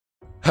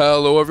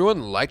Hello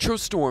everyone,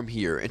 Storm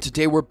here, and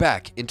today we're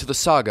back into the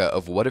saga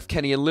of what if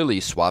Kenny and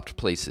Lilly swapped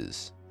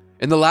places.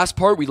 In the last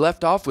part, we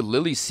left off with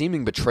Lilly's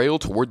seeming betrayal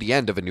toward the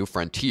end of A New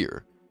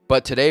Frontier,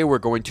 but today we're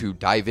going to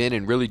dive in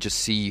and really just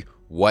see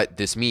what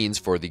this means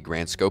for the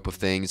grand scope of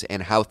things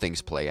and how things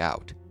play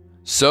out.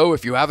 So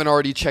if you haven't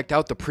already checked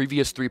out the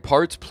previous 3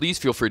 parts, please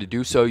feel free to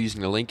do so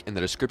using the link in the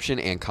description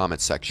and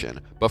comment section.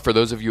 But for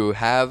those of you who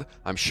have,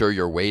 I'm sure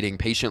you're waiting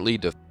patiently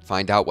to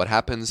find out what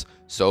happens,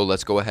 so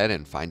let's go ahead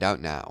and find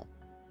out now.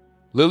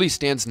 Lilly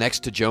stands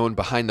next to Joan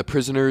behind the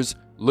prisoners,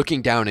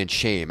 looking down in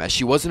shame as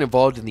she wasn't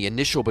involved in the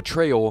initial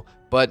betrayal,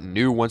 but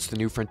knew once the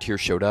New Frontier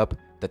showed up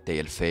that they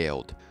had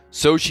failed.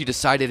 So she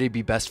decided it'd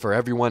be best for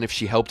everyone if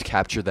she helped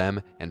capture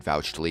them and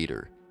vouched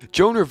later.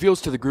 Joan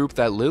reveals to the group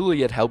that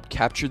Lilly had helped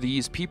capture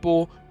these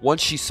people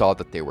once she saw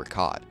that they were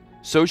caught.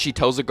 So she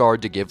tells a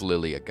guard to give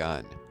Lilly a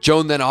gun.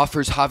 Joan then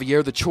offers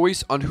Javier the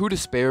choice on who to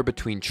spare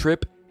between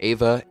Tripp,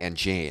 Ava, and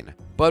Jane,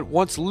 but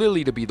wants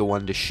Lilly to be the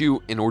one to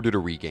shoot in order to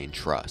regain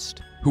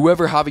trust.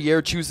 Whoever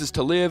Javier chooses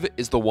to live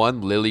is the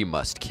one Lilly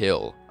must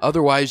kill.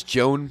 Otherwise,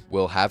 Joan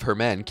will have her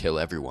men kill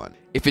everyone.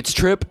 If it's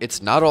Tripp,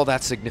 it's not all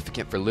that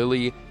significant for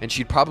Lilly, and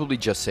she'd probably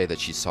just say that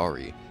she's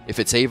sorry. If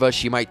it's Ava,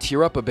 she might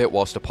tear up a bit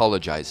whilst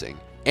apologizing.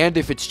 And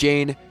if it's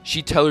Jane,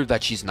 she'd tell her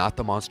that she's not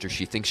the monster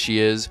she thinks she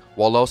is,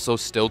 while also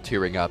still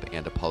tearing up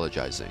and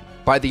apologizing.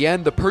 By the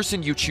end, the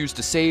person you choose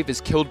to save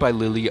is killed by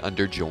Lilly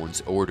under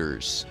Joan's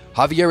orders.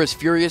 Javier is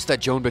furious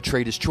that Joan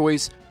betrayed his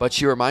choice, but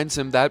she reminds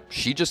him that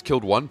she just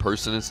killed 1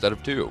 person instead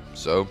of 2,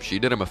 so she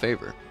did him a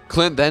favor.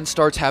 Clint then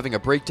starts having a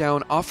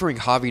breakdown, offering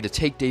Javi to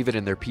take David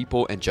and their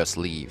people and just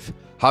leave.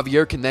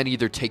 Javier can then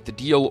either take the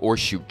deal or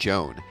shoot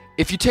Joan.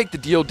 If you take the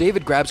deal,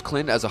 David grabs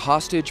Clint as a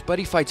hostage, but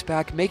he fights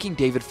back, making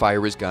David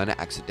fire his gun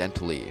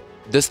accidentally.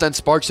 This then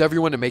sparks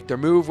everyone to make their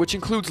move, which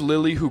includes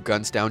Lilly, who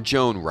guns down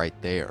Joan right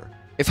there.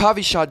 If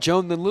Javi shot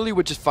Joan, then Lilly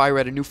would just fire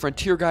at a New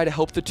Frontier guy to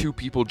help the 2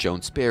 people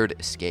Joan spared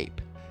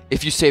escape.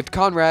 If you saved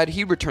Conrad,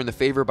 he'd return the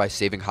favor by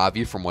saving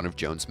Javi from one of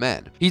Joan's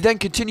men. He'd then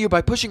continue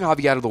by pushing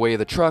Javi out of the way of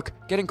the truck,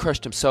 getting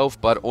crushed himself,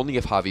 but only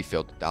if Javi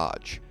failed to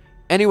dodge.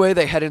 Anyway,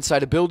 they head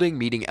inside a building,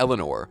 meeting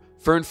Eleanor.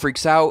 Fern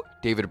freaks out,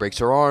 David breaks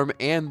her arm,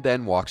 and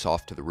then walks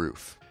off to the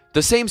roof.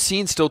 The same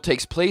scene still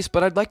takes place,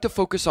 but I'd like to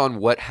focus on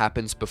what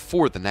happens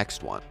before the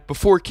next one.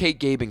 Before Kate,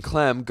 Gabe, and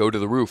Clem go to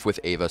the roof with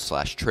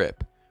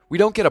Ava/Tripp. We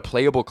don't get a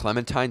playable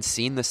Clementine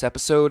scene this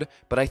episode,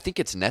 but I think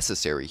it's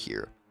necessary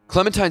here.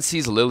 Clementine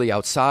sees Lilly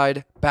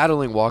outside,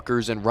 battling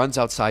walkers, and runs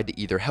outside to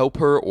either help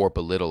her or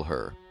belittle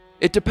her.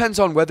 It depends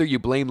on whether you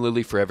blame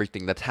Lilly for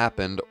everything that's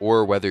happened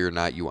or whether or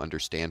not you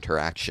understand her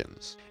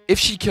actions. If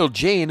she killed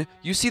Jane,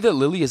 you see that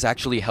Lilly is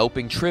actually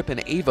helping Tripp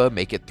and Ava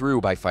make it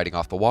through by fighting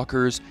off the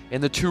walkers,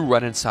 and the 2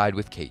 run inside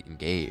with Kate and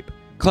Gabe.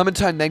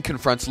 Clementine then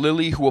confronts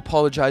Lilly, who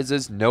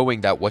apologizes,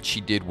 knowing that what she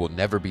did will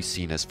never be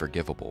seen as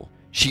forgivable.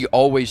 She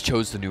always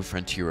chose the New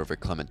Frontier over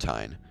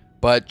Clementine,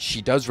 but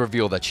she does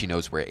reveal that she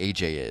knows where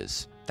AJ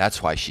is.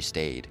 That's why she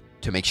stayed,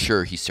 to make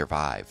sure he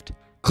survived.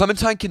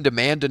 Clementine can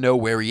demand to know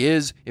where he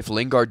is if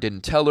Lingard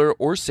didn't tell her,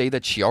 or say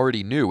that she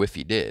already knew if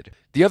he did.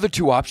 The other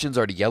 2 options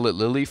are to yell at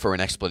Lilly for an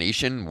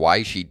explanation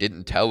why she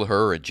didn't tell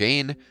her or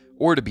Jane,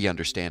 or to be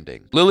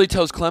understanding. Lilly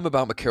tells Clem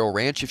about McCarroll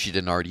Ranch if she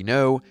didn't already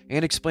know,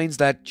 and explains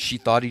that she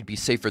thought he'd be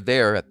safer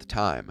there at the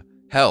time.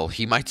 Hell,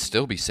 he might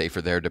still be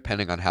safer there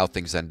depending on how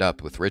things end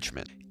up with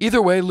Richmond.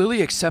 Either way,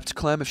 Lilly accepts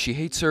Clem if she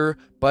hates her,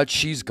 but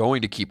she's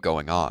going to keep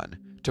going on,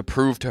 to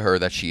prove to her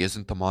that she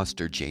isn't the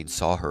monster Jane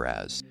saw her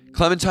as.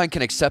 Clementine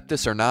can accept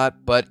this or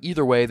not, but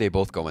either way, they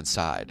both go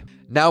inside.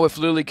 Now, if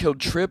Lilly killed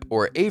Tripp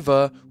or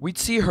Ava, we'd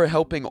see her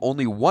helping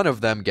only one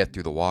of them get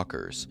through the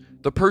walkers.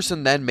 The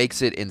person then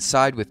makes it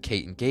inside with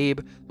Kate and Gabe,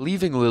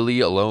 leaving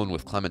Lilly alone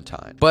with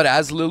Clementine. But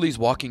as Lilly's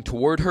walking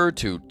toward her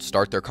to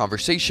start their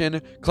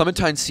conversation,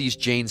 Clementine sees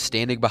Jane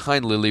standing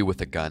behind Lilly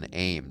with a gun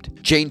aimed.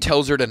 Jane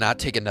tells her to not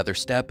take another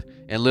step,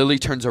 and Lilly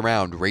turns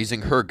around,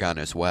 raising her gun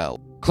as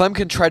well. Clem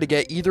can try to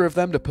get either of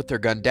them to put their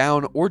gun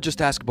down, or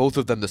just ask both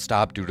of them to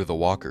stop due to the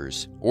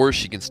walkers. Or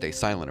she can stay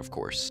silent, of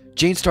course.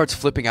 Jane starts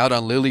flipping out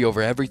on Lilly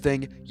over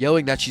everything,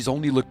 yelling that she's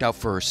only looked out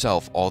for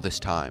herself all this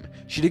time.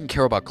 She didn't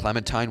care about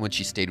Clementine when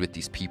she stayed with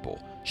these people.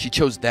 She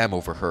chose them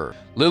over her.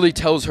 Lilly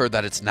tells her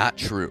that it's not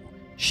true.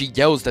 She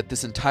yells that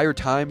this entire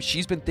time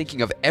she's been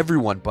thinking of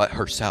everyone but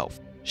herself.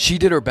 She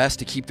did her best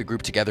to keep the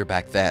group together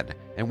back then,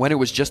 and when it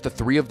was just the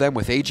 3 of them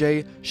with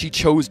AJ, she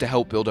chose to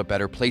help build a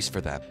better place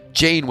for them.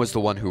 Jane was the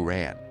one who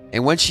ran,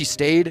 and when she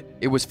stayed,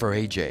 it was for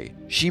AJ.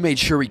 She made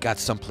sure he got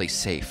someplace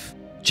safe.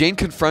 Jane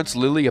confronts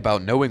Lilly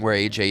about knowing where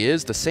AJ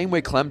is the same way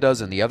Clem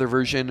does in the other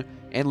version,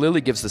 and Lilly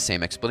gives the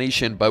same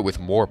explanation but with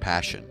more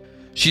passion.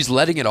 She's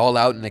letting it all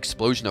out in an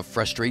explosion of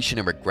frustration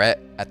and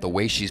regret at the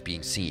way she's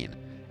being seen.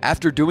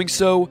 After doing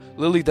so,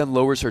 Lilly then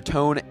lowers her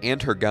tone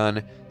and her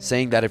gun,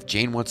 saying that if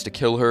Jane wants to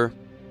kill her,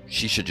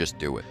 she should just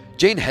do it.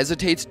 Jane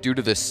hesitates due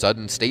to this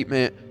sudden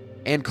statement,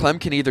 and Clem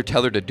can either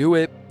tell her to do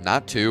it,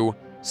 not to,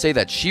 say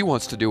that she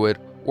wants to do it,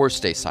 or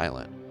stay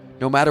silent.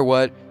 No matter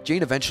what,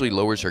 Jane eventually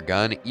lowers her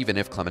gun even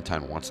if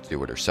Clementine wants to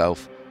do it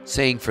herself,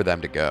 saying for them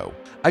to go.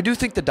 I do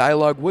think the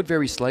dialogue would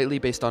vary slightly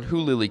based on who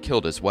Lilly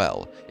killed as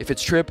well. If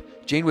it's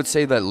Tripp, Jane would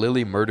say that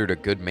Lilly murdered a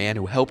good man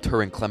who helped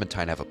her and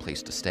Clementine have a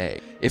place to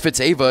stay. If it's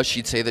Ava,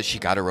 she'd say that she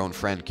got her own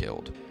friend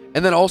killed.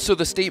 And then also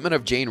the statement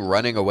of Jane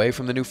running away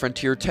from the New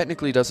Frontier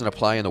technically doesn't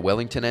apply in the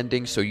Wellington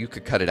ending, so you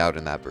could cut it out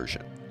in that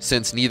version,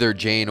 since neither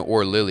Jane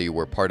or Lilly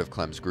were part of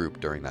Clem's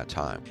group during that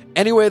time.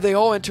 Anyway, they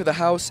all enter the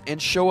house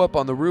and show up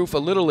on the roof a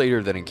little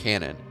later than in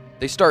canon.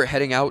 They start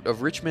heading out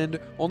of Richmond,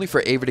 only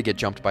for Ava to get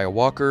jumped by a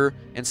walker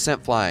and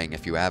sent flying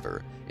if you have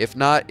her. If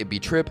not, it'd be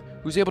Tripp,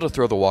 who's able to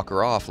throw the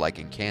walker off like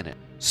in canon.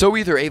 So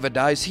either Ava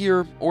dies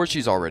here, or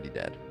she's already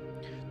dead.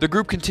 The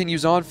group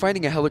continues on,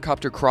 finding a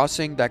helicopter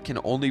crossing that can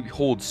only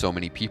hold so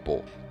many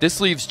people. This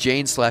leaves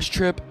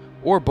Jane/Tripp,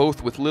 or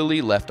both with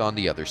Lilly, left on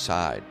the other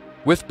side.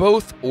 With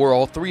both, or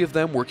all three of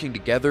them working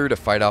together to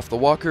fight off the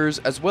walkers,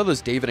 as well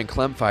as David and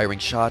Clem firing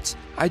shots,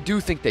 I do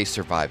think they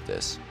survived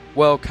this.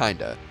 Well,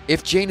 kinda.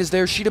 If Jane is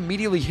there, she'd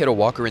immediately hit a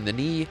walker in the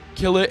knee,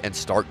 kill it, and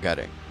start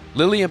gutting.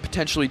 Lilly and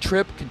potentially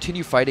Tripp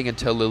continue fighting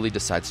until Lilly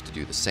decides to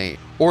do the same.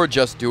 Or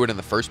just do it in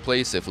the first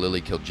place if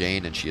Lilly killed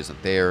Jane and she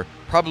isn't there,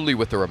 probably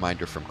with a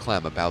reminder from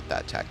Clem about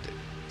that tactic.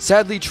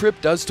 Sadly, Tripp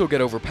does still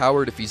get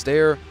overpowered if he's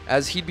there,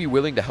 as he'd be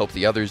willing to help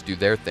the others do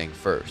their thing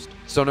first.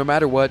 So no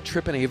matter what,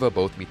 Tripp and Ava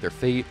both meet their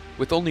fate,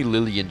 with only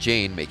Lilly and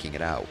Jane making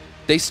it out.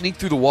 They sneak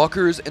through the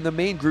walkers and the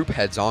main group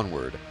heads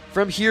onward.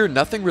 From here,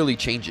 nothing really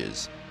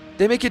changes.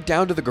 They make it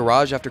down to the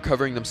garage after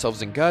covering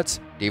themselves in guts,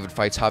 David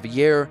fights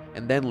Javier,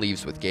 and then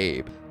leaves with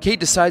Gabe. Kate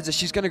decides that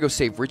she's gonna go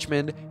save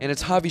Richmond, and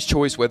it's Javi's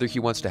choice whether he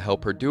wants to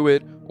help her do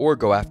it, or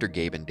go after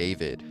Gabe and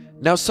David.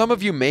 Now, some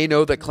of you may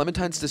know that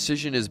Clementine's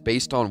decision is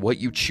based on what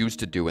you choose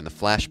to do in the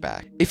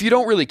flashback. If you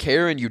don't really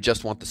care and you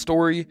just want the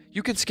story,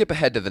 you can skip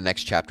ahead to the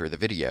next chapter of the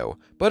video.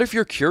 But if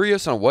you're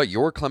curious on what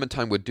your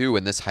Clementine would do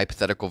in this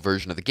hypothetical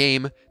version of the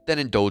game, then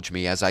indulge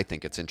me as I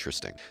think it's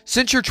interesting.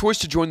 Since your choice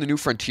to join the New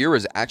Frontier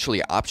is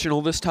actually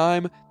optional this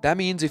time, that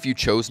means if you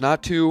chose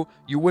not to,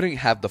 you wouldn't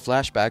have the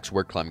flashbacks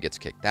where Clem gets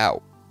kicked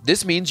out.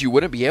 This means you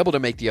wouldn't be able to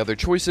make the other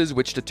choices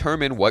which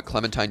determine what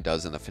Clementine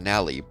does in the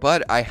finale,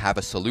 but I have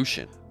a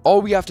solution.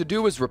 All we have to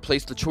do is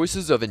replace the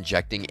choices of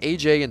injecting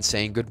AJ and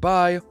saying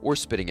goodbye, or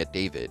spitting at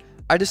David.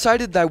 I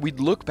decided that we'd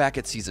look back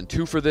at Season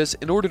 2 for this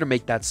in order to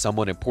make that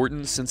somewhat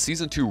important, since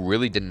Season 2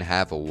 really didn't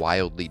have a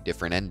wildly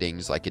different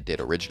endings like it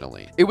did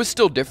originally. It was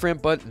still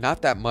different, but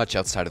not that much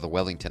outside of the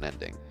Wellington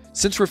ending.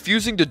 Since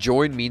refusing to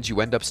join means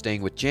you end up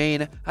staying with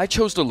Jane, I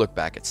chose to look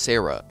back at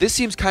Sarah. This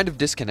seems kind of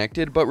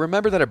disconnected, but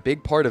remember that a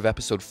big part of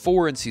episode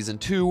 4 in season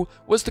 2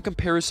 was the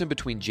comparison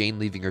between Jane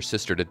leaving her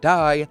sister to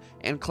die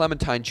and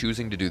Clementine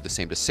choosing to do the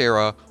same to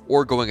Sarah,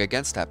 or going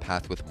against that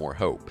path with more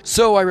hope.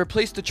 So I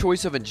replaced the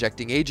choice of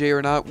injecting AJ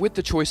or not with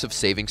the choice of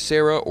saving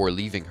Sarah or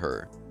leaving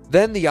her.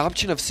 Then the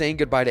option of saying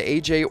goodbye to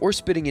AJ or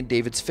spitting in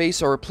David's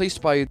face are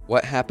replaced by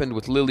what happened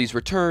with Lily's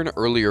return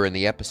earlier in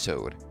the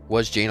episode.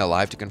 Was Jane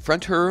alive to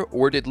confront her,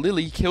 or did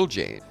Lilly kill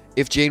Jane?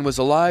 If Jane was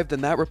alive,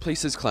 then that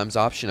replaces Clem's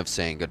option of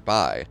saying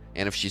goodbye,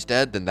 and if she's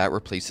dead, then that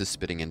replaces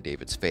spitting in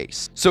David's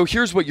face. So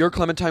here's what your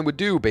Clementine would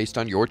do based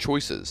on your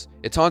choices.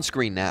 It's on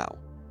screen now.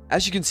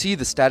 As you can see,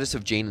 the status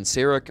of Jane and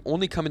Sarah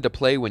only come into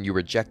play when you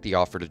reject the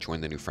offer to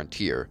join the New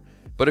Frontier.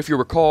 But if you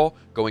recall,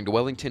 going to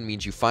Wellington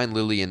means you find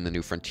Lilly in the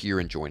New Frontier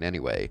and join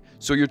anyway,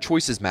 so your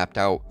choice is mapped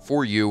out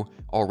for you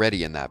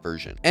already in that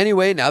version.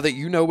 Anyway, now that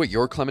you know what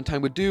your Clementine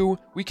would do,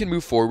 we can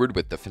move forward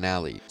with the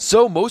finale.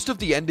 So most of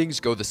the endings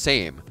go the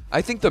same.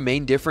 I think the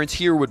main difference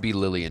here would be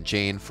Lilly and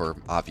Jane for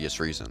obvious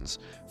reasons.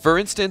 For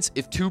instance,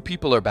 if two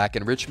people are back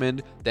in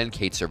Richmond, then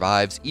Kate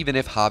survives, even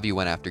if Javi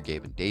went after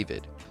Gabe and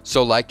David.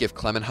 So like if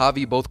Clem and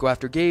Javi both go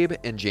after Gabe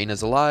and Jane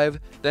is alive,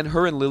 then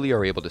her and Lilly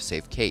are able to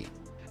save Kate.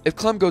 If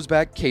Clem goes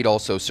back, Kate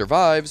also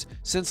survives,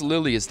 since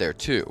Lilly is there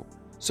too.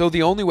 So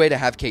the only way to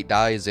have Kate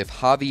die is if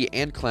Javi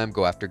and Clem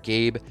go after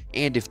Gabe,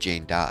 and if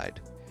Jane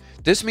died.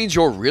 This means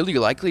you're really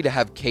likely to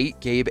have Kate,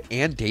 Gabe,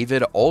 and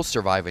David all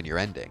survive in your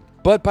ending.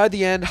 But by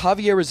the end,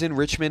 Javier is in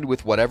Richmond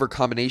with whatever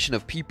combination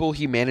of people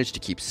he managed to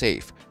keep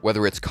safe,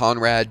 whether it's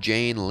Conrad,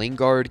 Jane,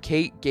 Lingard,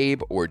 Kate,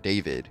 Gabe, or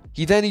David.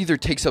 He then either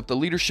takes up the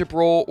leadership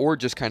role or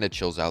just kinda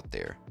chills out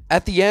there.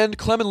 At the end,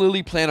 Clem and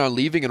Lilly plan on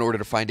leaving in order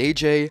to find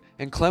AJ,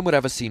 and Clem would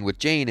have a scene with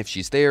Jane if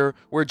she's there,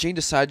 where Jane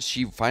decides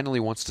she finally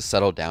wants to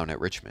settle down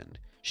at Richmond.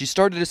 She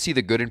started to see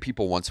the good in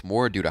people once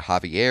more due to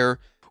Javier,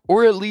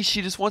 or at least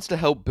she just wants to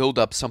help build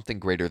up something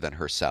greater than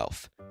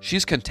herself.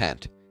 She's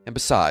content, and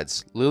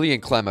besides, Lilly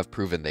and Clem have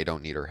proven they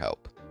don't need her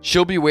help.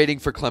 She'll be waiting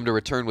for Clem to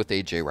return with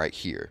AJ right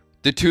here.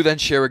 The two then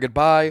share a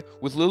goodbye,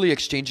 with Lilly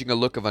exchanging a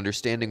look of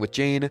understanding with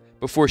Jane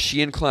before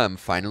she and Clem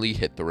finally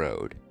hit the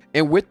road.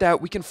 And with that,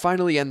 we can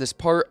finally end this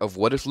part of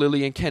What If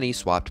Lilly and Kenny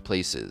Swapped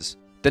Places.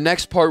 The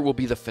next part will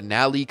be the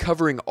finale,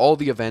 covering all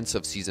the events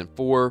of Season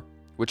 4,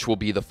 which will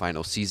be the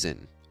final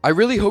season. I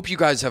really hope you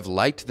guys have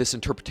liked this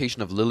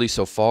interpretation of Lilly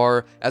so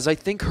far, as I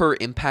think her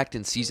impact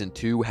in Season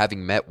 2,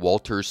 having met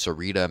Walter,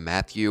 Sarita,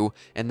 Matthew,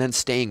 and then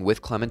staying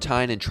with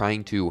Clementine and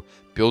trying to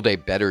build a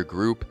better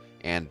group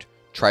and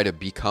try to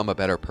become a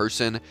better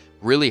person,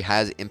 really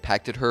has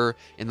impacted her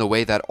in the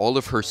way that all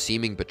of her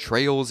seeming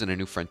betrayals in A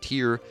New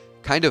Frontier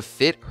kind of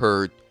fit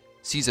her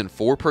Season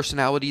 4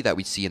 personality that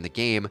we see in the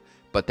game,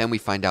 but then we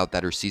find out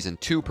that her Season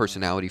 2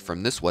 personality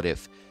from this What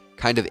If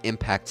kind of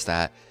impacts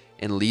that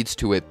and leads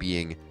to it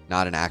being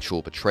not an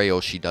actual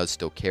betrayal. She does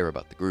still care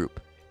about the group.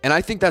 And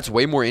I think that's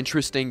way more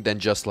interesting than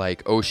just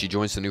like, oh, she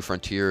joins the New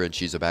Frontier and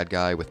she's a bad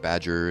guy with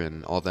Badger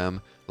and all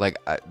them. Like,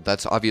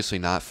 that's obviously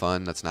not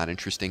fun. That's not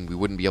interesting. We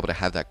wouldn't be able to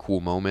have that cool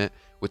moment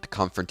with the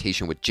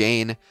confrontation with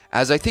Jane,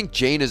 as I think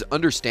Jane is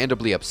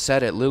understandably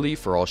upset at Lilly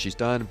for all she's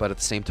done, but at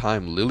the same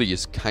time, Lilly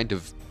is kind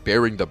of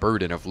bearing the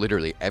burden of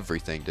literally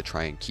everything to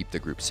try and keep the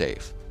group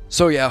safe.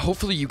 So yeah,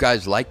 hopefully you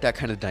guys like that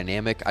kind of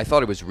dynamic. I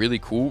thought it was really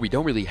cool. We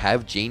don't really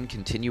have Jane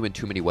continue in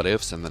too many What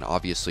Ifs, and then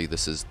obviously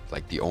this is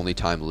like the only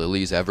time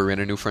Lily's ever in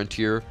a New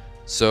Frontier.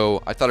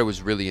 So I thought it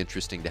was really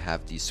interesting to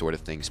have these sort of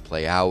things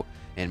play out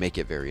and make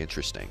it very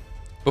interesting.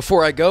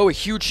 Before I go, a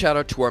huge shout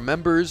out to our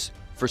members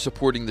for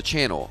supporting the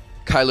channel.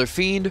 Kyler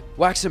Fiend,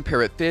 Waxen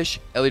Parrot Fish,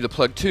 Ellie the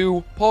Plug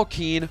 2, Paul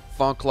Keen,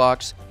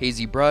 Fonklocks,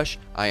 Hazy Brush,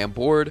 I Am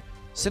Bored,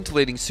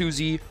 Scintillating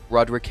Susie,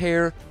 Roderick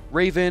Hare,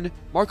 Raven,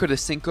 Marco De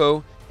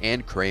Cinco,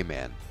 and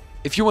Crayman.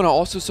 If you want to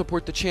also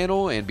support the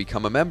channel and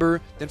become a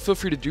member, then feel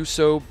free to do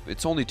so.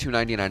 It's only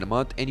 $2.99 a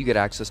month, and you get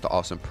access to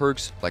awesome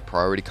perks like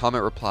priority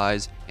comment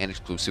replies and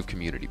exclusive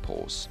community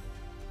polls.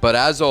 But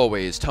as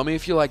always, tell me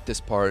if you like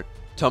this part,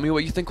 tell me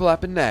what you think will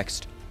happen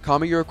next,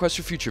 comment your requests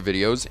for future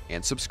videos,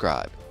 and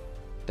subscribe.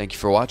 Thank you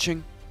for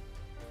watching.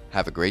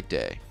 Have a great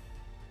day.